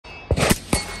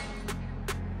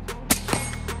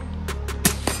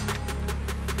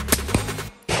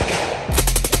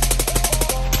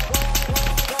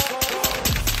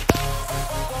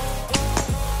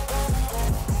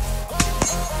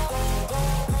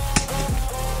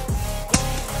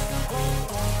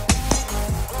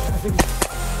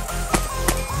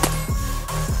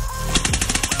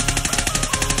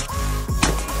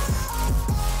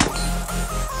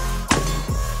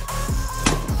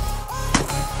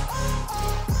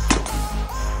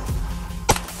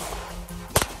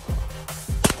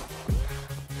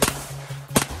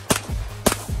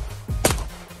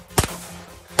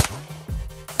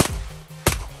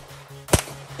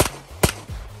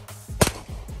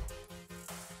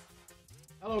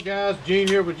Hello guys, Gene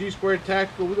here with G Squared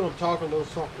Tactical. We're going to talk a little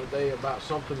something today about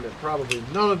something that probably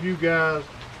none of you guys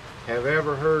have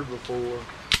ever heard before,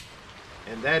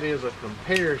 and that is a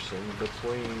comparison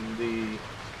between the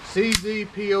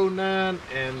CZ-P09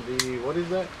 and the, what is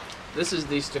that? This is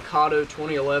the Staccato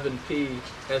 2011 P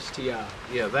STI.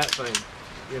 Yeah, that thing,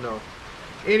 you know.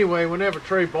 Anyway, whenever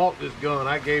Trey bought this gun,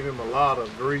 I gave him a lot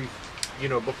of grief, you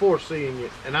know, before seeing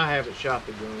it, and I haven't shot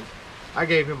the gun. I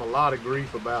gave him a lot of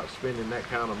grief about spending that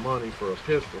kind of money for a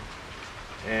pistol.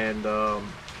 And,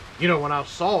 you know, when I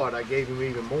saw it, I gave him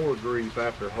even more grief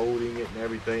after holding it and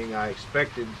everything. I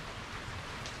expected,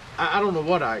 I don't know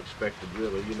what I expected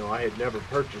really. You know, I had never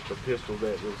purchased a pistol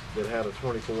that had a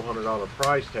 $2,400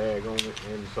 price tag on it.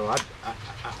 And so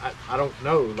I don't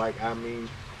know. Like, I mean,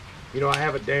 you know, I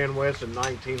have a Dan Wesson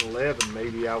 1911.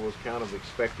 Maybe I was kind of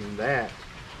expecting that.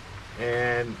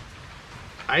 And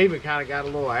I even kind of got a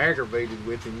little aggravated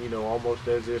with him, you know, almost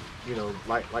as if, you know,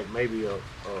 like maybe a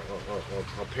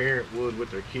parent would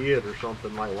with their kid or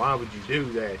something. Like, why would you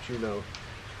do that, you know?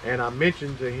 And I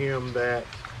mentioned to him that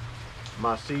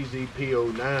my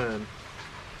CZ-P09,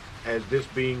 as this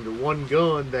being the one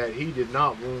gun that he did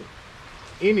not want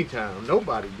anytime.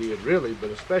 Nobody did really, but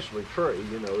especially Trey.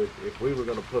 You know, if we were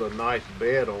going to put a nice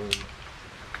bet on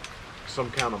some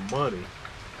kind of money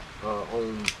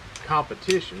on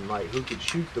competition, like who could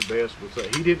shoot the best, was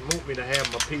he didn't want me to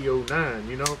have my P09,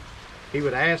 you know. He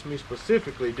would ask me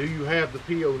specifically, do you have the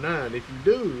P09? If you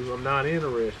do, I'm not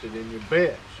interested in your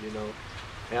bets, you know.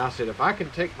 And I said, if I can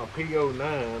take my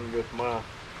P09 with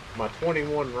my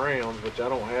 21 rounds, which I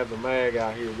don't have the mag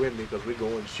out here with me because we're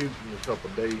going shooting in a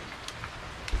couple of days,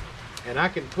 and I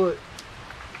can put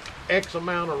X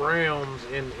amount of rounds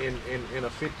in a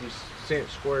 50-cent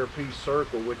square piece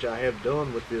circle, which I have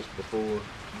done with this before,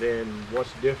 then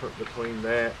what's different between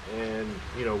that and,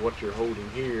 you know, what you're holding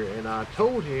here? And I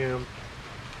told him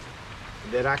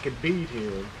that I could beat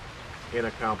him in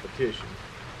a competition.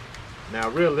 Now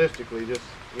realistically, this,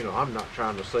 you know, I'm not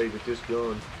trying to say that this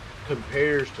gun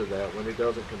compares to that when it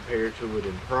doesn't compare to it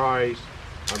in price.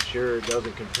 I'm sure it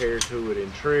doesn't compare to it in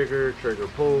trigger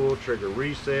pull, trigger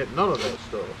reset, none of that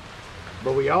stuff.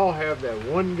 But we all have that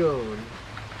one gun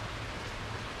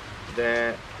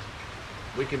that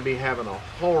we can be having a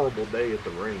horrible day at the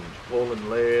range, pulling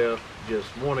left, just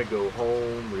want to go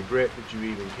home, regret that you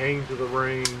even came to the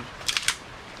range.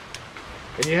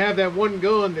 And you have that one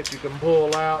gun that you can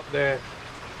pull out that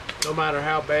no matter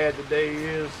how bad the day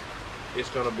is, it's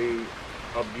going to be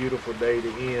a beautiful day to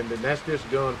end. And that's this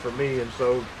gun for me. And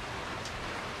so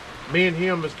me and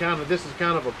him is this is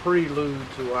kind of a prelude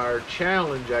to our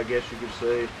challenge, I guess you could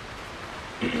say.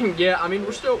 Yeah, I mean,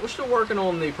 we're still working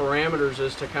on the parameters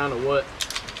as to kind of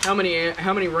how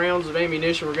many rounds of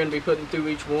ammunition we're going to be putting through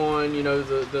each one, you know,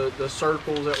 the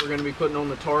circles that we're going to be putting on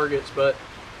the targets. But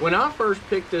when I first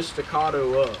picked this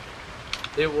Staccato up,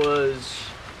 it was,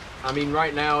 I mean,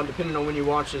 right now, depending on when you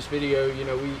watch this video, you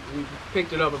know, we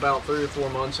picked it up about 3 or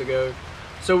 4 months ago.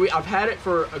 So I've had it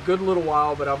for a good little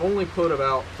while, but I've only put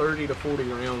about 30 to 40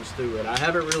 rounds through it. I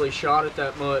haven't really shot it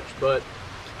that much, but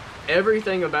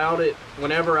everything about it,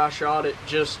 whenever I shot it,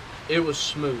 it was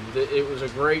smooth. It was a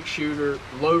great shooter,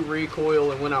 low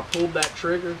recoil, and when I pulled that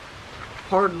trigger,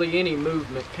 hardly any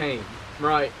movement came,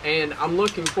 right? And I'm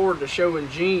looking forward to showing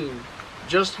Gene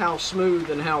just how smooth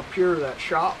and how pure that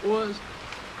shot was.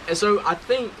 And so I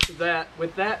think that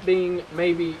with that being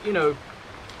maybe, you know,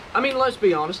 I mean, let's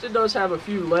be honest, it does have a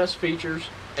few less features,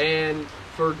 and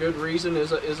for good reason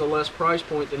is a less price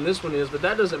point than this one is, but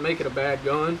that doesn't make it a bad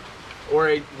gun or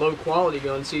a low quality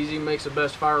gun. CZ makes the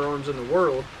best firearms in the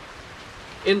world,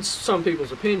 in some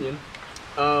people's opinion,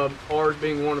 ours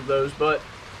being one of those. But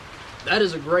that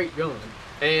is a great gun,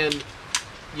 and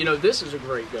you know, this is a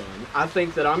great gun. I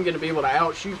think that I'm going to be able to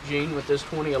outshoot Gene with this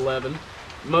 2011,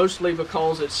 mostly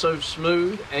because it's so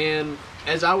smooth. And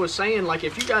as I was saying, like,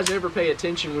 if you guys ever pay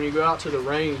attention when you go out to the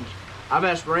range, I've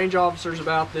asked range officers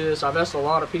about this, I've asked a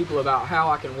lot of people about how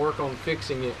I can work on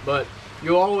fixing it, but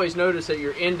you'll always notice that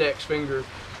your index finger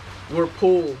will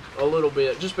pull a little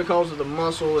bit just because of the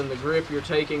muscle and the grip you're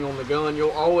taking on the gun.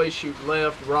 You'll always shoot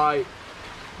left, right,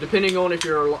 depending on if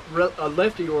you're a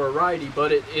lefty or a righty,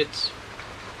 but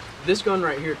this gun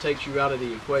right here takes you out of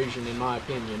the equation, in my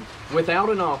opinion, without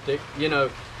an optic, you know.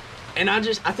 And I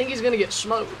think he's going to get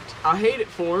smoked. I hate it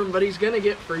for him, but he's going to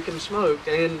get freaking smoked.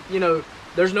 And, you know,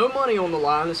 there's no money on the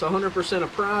line. It's 100% a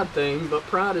pride thing, but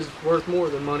pride is worth more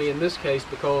than money in this case,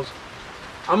 because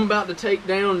I'm about to take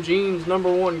down Gene's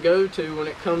 #1 go-to when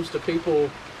it comes to people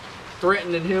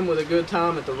threatening him with a good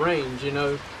time at the range, you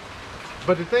know.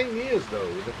 But the thing is, though,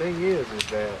 is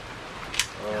that,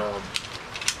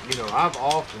 you know, I've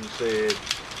often said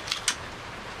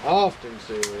often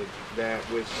said that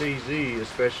with CZ,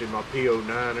 especially my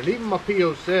P09 and even my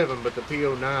P07, but the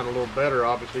P09 a little better,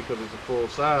 obviously, because it's a full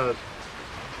size,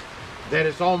 that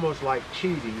it's almost like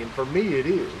cheating. And for me, it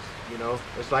is. You know,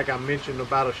 it's like I mentioned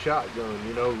about a shotgun.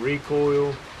 You know,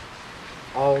 recoil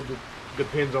all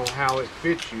depends on how it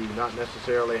fits you, not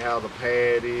necessarily how the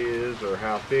pad is or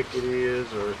how thick it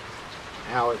is or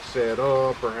how it's set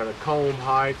up or how the comb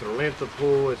height or length of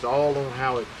pull. It's all on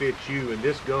how it fits you, and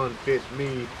this gun fits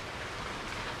me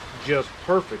just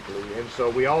perfectly. And so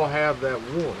we all have that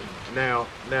one. Now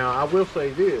I will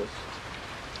say this: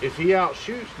 if he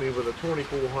outshoots me with a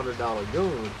 $2,400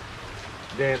 gun,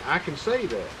 then I can say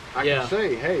that. I can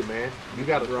say, hey man, you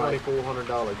got a $2,400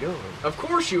 gun. Of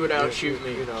course you would outshoot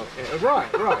me. You know,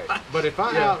 right. But if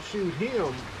I outshoot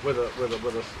him with a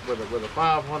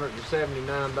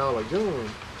 $579 gun,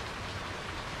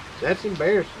 that's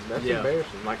embarrassing. That's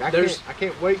embarrassing. Like I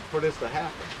can't wait for this to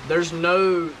happen. There's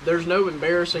no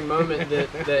embarrassing moment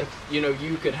that you know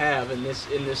you could have in this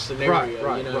scenario.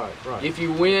 Right. If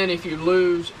you win, if you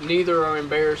lose, neither are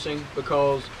embarrassing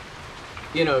because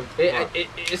you know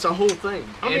it's a whole thing.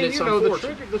 I mean, it's you know,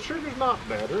 the trigger's not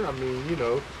better. I mean, you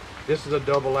know, this is a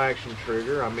double action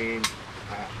trigger. I mean,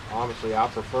 honestly, I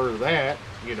prefer that.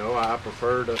 You know, I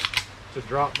prefer to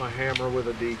drop my hammer with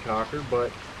a decocker,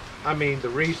 but I mean, the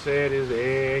reset is,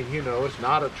 you know, it's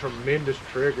not a tremendous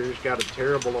trigger. It's got a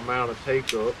terrible amount of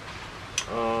take up.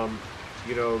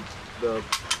 You know, the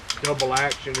double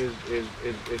action is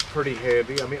pretty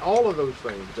heavy. I mean, all of those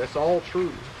things, that's all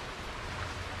true.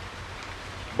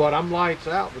 But I'm lights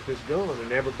out with this gun,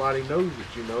 and everybody knows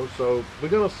it, you know. So we're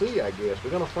gonna see, I guess.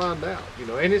 We're gonna find out, you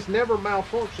know. And it's never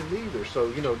malfunctioned either. So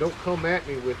you know, don't come at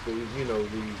me with the, you know,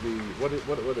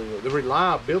 the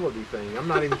reliability thing. I'm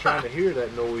not even trying to hear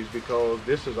that noise because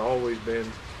this has always been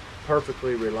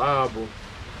perfectly reliable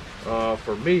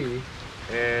for me.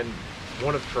 And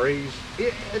one of Trey's,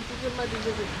 it might be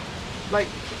different. Like,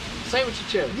 say what you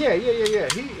chose. Yeah.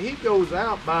 He goes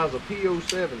out, buys a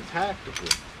P07 tactical.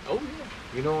 Oh yeah.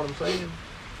 You know what I'm saying?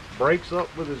 Breaks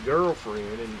up with his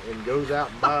girlfriend and goes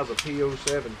out and buys a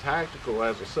P07 tactical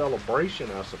as a celebration,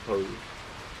 I suppose.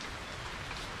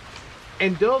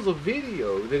 And does a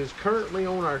video that is currently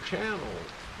on our channel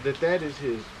that is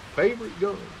his favorite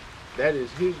gun. That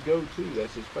is his go-to.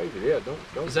 That's his favorite. Yeah, don't.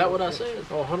 Is that what I said?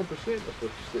 Oh, 100%. That's what you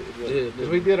said. Yeah. Because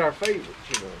we did our favorites,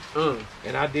 you know.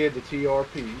 And I did the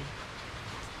TRP.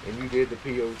 And you did the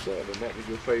P07. That was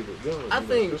your favorite gun. I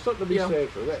think there's something to be said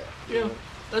for that. Yeah, know?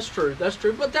 That's true. That's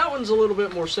true. But that one's a little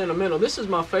bit more sentimental. This is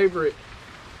my favorite.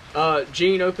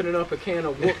 Gene opening up a can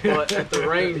of whoop butt at the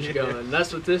range gun.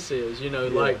 That's what this is. You know,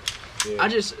 like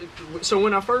so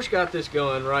when I first got this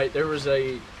gun, right, there's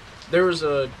always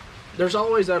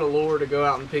that allure to go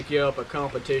out and pick you up a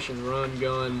competition run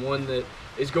gun, one that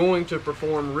is going to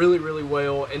perform really, really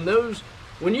well. And those,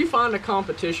 when you find a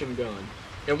competition gun.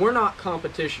 And we're not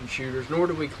competition shooters, nor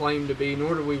do we claim to be,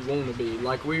 nor do we want to be.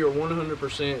 Like, we are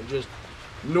 100% just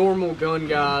normal gun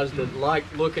guys that like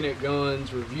looking at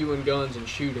guns, reviewing guns, and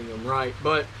shooting them, right?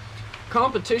 But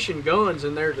competition guns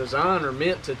and their design are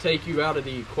meant to take you out of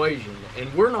the equation.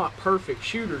 And we're not perfect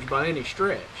shooters by any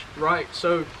stretch, right?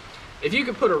 So if you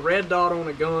can put a red dot on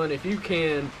a gun, if you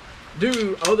can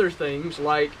do other things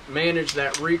like manage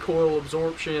that recoil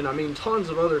absorption, I mean, tons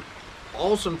of other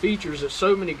awesome features that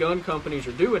so many gun companies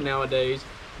are doing nowadays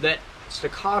that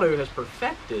Staccato has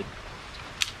perfected,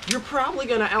 you're probably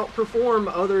going to outperform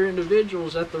other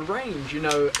individuals at the range, you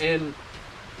know. And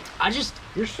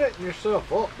you're setting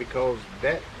yourself up because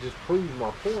that just proves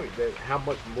my point that how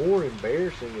much more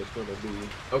embarrassing it's going to be.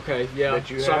 Okay, yeah.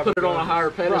 So I put it on a higher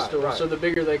pedestal, right. So the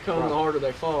bigger they come, the harder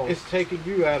they fall. It's taking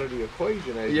you out of the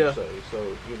equation, as you say.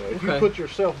 So you know, if you put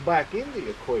yourself back in the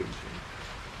equation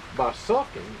by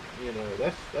sucking, you know,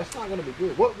 that's not going to be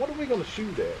good. What are we going to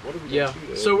shoot at? What are we going to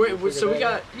shoot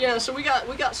at? So we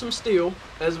got some steel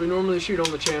as we normally shoot on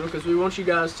the channel because we want you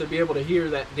guys to be able to hear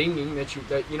that dinging that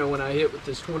you know when I hit with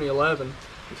this 2011.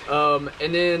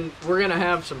 And then we're going to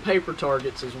have some paper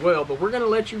targets as well, but we're going to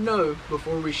let you know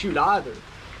before we shoot either.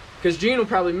 Because Gene will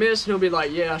probably miss and he'll be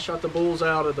like, yeah, I shot the bulls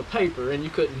out of the paper and you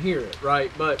couldn't hear it, right?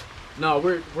 But no,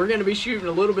 we're going to be shooting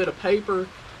a little bit of paper.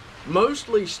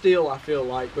 Mostly steel, I feel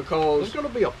like, because there's going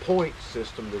to be a point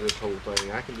system to this whole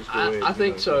thing. I can just go ahead. I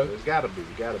think so. There's got to be.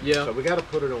 Yeah. So we got to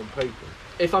put it on paper.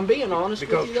 If I'm being honest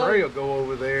with you, because Trey will go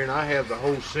over there and I have the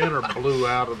whole center blue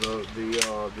out of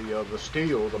the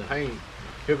steel, the paint.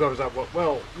 He'll go like,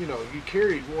 well, you know, you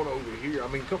carried one over here. I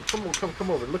mean,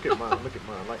 come over. Look at mine. Look at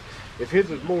mine. Like, if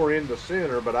his is more in the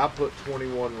center, but I put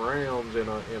 21 rounds in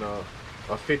a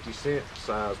a 50-cent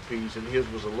size piece, and his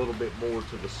was a little bit more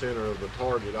to the center of the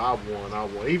target. I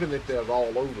won. Even if they're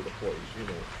all over the place, you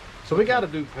know. So we got to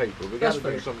do paper. We got to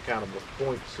do some kind of a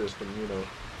point system, you know.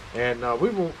 And we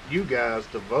want you guys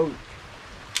to vote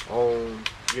on,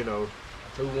 you know,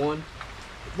 who won.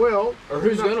 Well, or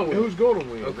who's gonna win? Who's gonna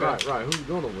win? Okay. Right. Who's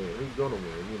gonna win? Who's gonna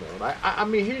win? You know. And I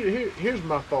mean, here's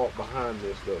my thought behind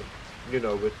this, though. You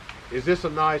know, is this a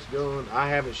nice gun? I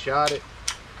haven't shot it,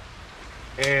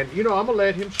 and you know, I'm gonna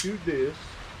let him shoot this.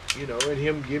 You know, and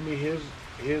him give me his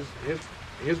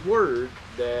word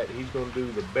that he's gonna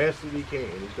do the best that he can.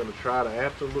 He's gonna try to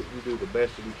absolutely do the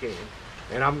best that he can,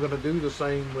 and I'm gonna do the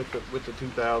same with the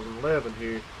 2011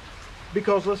 here.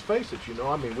 Because let's face it, you know,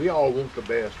 I mean, we all want the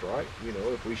best, right? You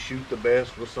know, if we shoot the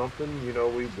best with something, you know,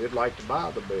 we'd like to buy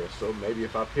the best. So maybe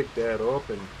if I pick that up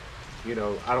and, you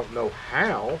know, I don't know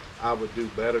how I would do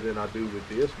better than I do with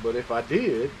this, but if I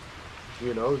did,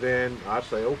 you know, then I'd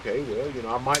say, okay, well, you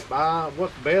know, I might buy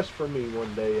what's best for me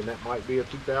one day, and that might be a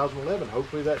 2011.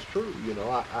 Hopefully that's true. You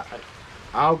know,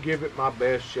 I'll give it my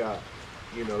best shot,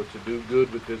 you know, to do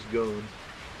good with this gun.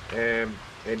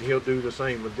 And he'll do the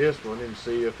same with this one and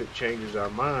see if it changes our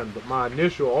mind. But my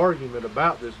initial argument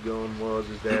about this gun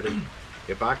is that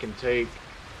if I can take,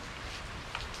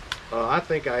 I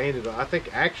think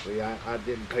actually I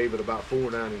didn't pay but about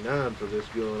 $4.99 for this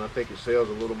gun. I think it sells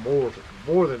a little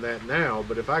more than that now.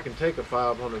 But if I can take a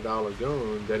 $500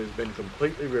 gun that has been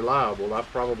completely reliable, I've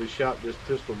probably shot this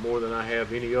pistol more than I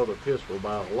have any other pistol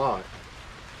by a lot,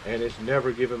 and it's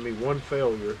never given me one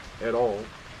failure at all.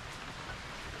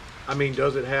 I mean,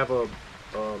 does it have a,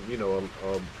 you know,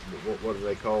 what do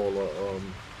they call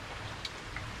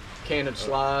cannon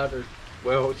slide or?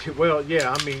 Well,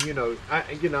 yeah. I mean, you know,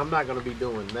 I'm not going to be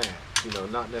doing that. You know,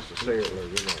 not necessarily.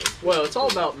 You know. Well, it's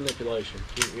all about manipulation.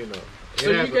 You know.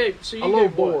 So you gave a little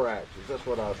bore axis. That's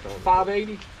what I was trying to.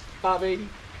 580, 580.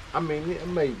 I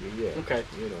mean, maybe, yeah. Okay.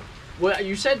 You know. Well,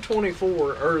 you said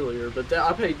 24 earlier, but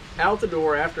I paid out the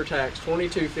door after tax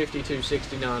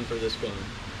 $22.52.69 for this gun.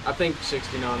 I think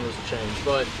 69 was a change,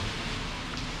 but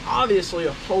obviously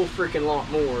a whole freaking lot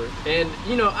more. And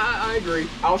you know, I agree.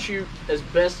 I'll shoot as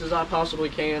best as I possibly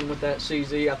can with that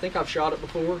CZ. I think I've shot it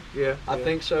before. Yeah, I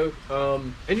think so. But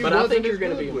I think you're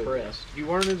going to be impressed. You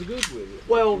weren't as good with it.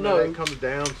 Well, you know, no. It comes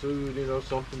down to, you know,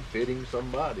 something fitting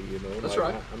somebody. You know. That's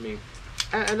like, right. I mean,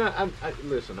 I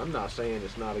listen. I'm not saying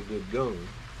it's not a good gun.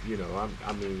 You know,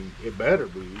 I mean, it better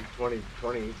be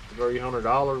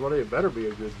 $300, whatever. It better be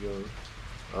a good gun.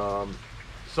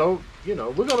 So, you know,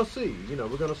 we're going to see. You know,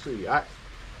 we're going to see.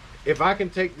 If I can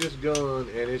take this gun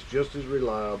and it's just as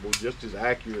reliable, just as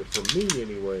accurate for me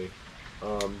anyway,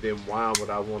 then why would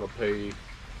I want to pay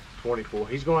 $24?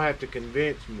 He's going to have to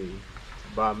convince me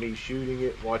by me shooting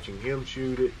it, watching him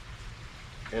shoot it,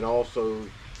 and also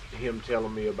him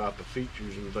telling me about the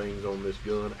features and things on this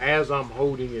gun as I'm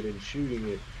holding it and shooting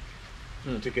it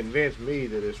to convince me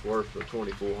that it's worth the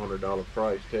 $2,400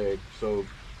 price tag. So,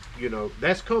 you know,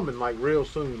 that's coming like real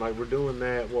soon. Like we're doing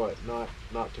that,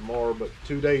 not tomorrow, but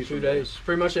 2 days from 2 days.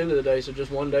 Pretty much end of the day, so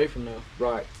just 1 day from now.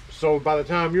 Right. So by the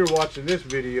time you're watching this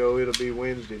video, it'll be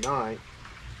Wednesday night.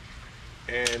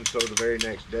 And so the very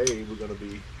next day we're gonna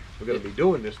be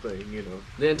doing this thing, you know.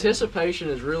 The anticipation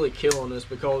is really killing us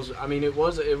because I mean it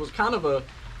was kind of a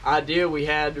idea we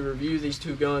had to review these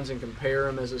two guns and compare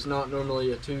them, as it's not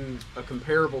normally a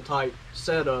comparable type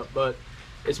setup, but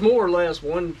it's more or less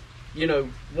one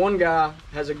guy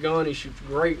has a gun he shoots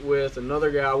great with, another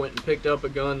guy went and picked up a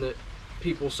gun that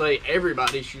people say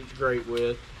everybody shoots great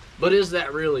with, but is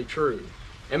that really true?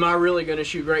 Am I really going to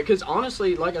shoot great? Because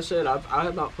honestly, like I said, I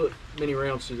have not put many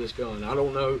rounds through this gun. I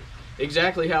don't know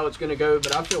exactly how it's going to go,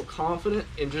 but I feel confident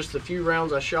in just the few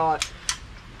rounds I shot,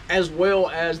 as well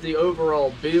as the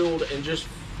overall build and just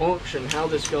function, how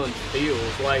this gun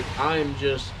feels. Like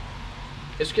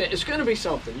it's going to be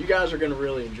something. You guys are going to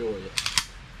really enjoy it.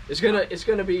 It's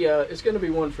gonna be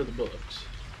one for the books,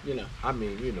 you know. I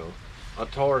mean, you know, a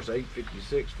Taurus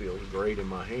 856 feels great in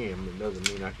my hand. It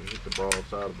doesn't mean I can hit the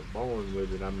broadside of a barn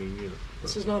with it. I mean, you know.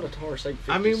 This is not a Taurus 856.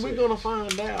 I mean, we're gonna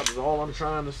find out. Is all I'm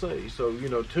trying to say. So, you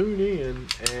know, tune in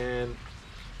and,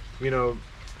 you know,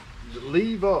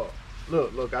 leave up.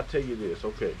 Look. I tell you this.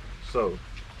 Okay, so.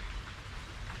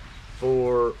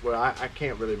 I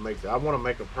can't really make that. I want to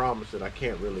make a promise that I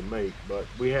can't really make, but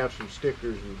we have some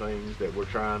stickers and things that we're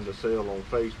trying to sell on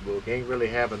Facebook. Ain't really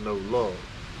having no love.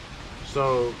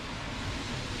 So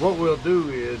what we'll do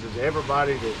is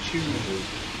everybody that chooses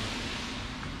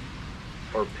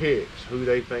or picks who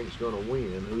they think's going to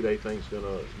win, who they think's going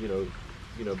to, you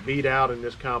know, beat out in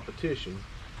this competition.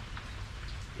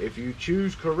 If you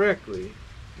choose correctly,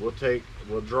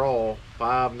 we'll draw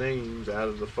 5 names out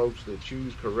of the folks that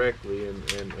choose correctly,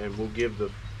 and we'll give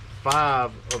the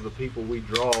 5 of the people we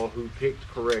draw who picked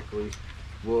correctly,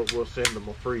 we'll send them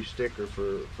a free sticker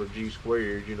for G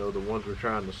Squared, you know, the ones we're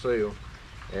trying to sell.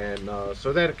 And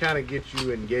so that kind of gets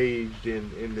you engaged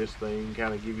in this thing,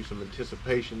 kind of give you some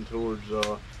anticipation towards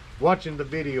watching the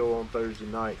video on Thursday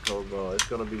night, because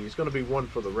it's gonna be one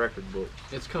for the record book.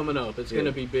 It's coming up. It's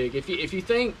gonna be big. If you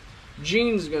think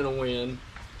Gene's gonna win,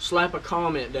 slap a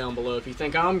comment down below. If you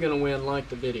think I'm gonna win, like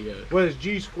the video. Well, it's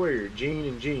G Squared, Gene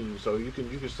and Gene, so you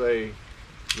can say,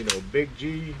 you know, Big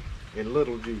G and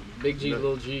Little G. Big G,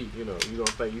 Little G. You know,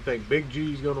 you think Big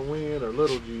G's gonna win or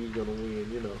Little G's gonna win,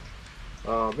 you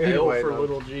know. Anyway, for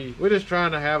Little G. We're just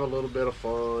trying to have a little bit of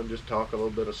fun, just talk a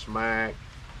little bit of smack,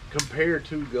 compare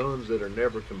 2 guns that are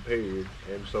never compared,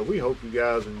 and so we hope you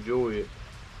guys enjoy it.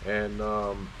 And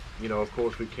you know, of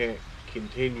course, we can't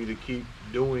continue to keep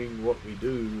doing what we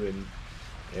do,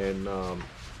 and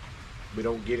we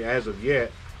don't get, as of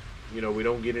yet, you know, we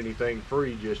don't get anything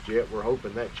free just yet. We're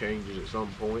hoping that changes at some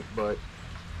point, but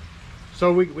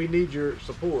so we need your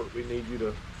support. We need you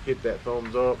to hit that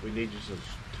thumbs up. We need you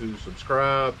to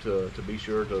subscribe, to be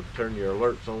sure to turn your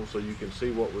alerts on so you can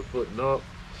see what we're putting up.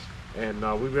 And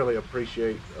we really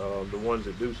appreciate the ones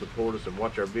that do support us and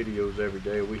watch our videos every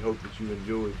day. We hope that you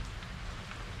enjoy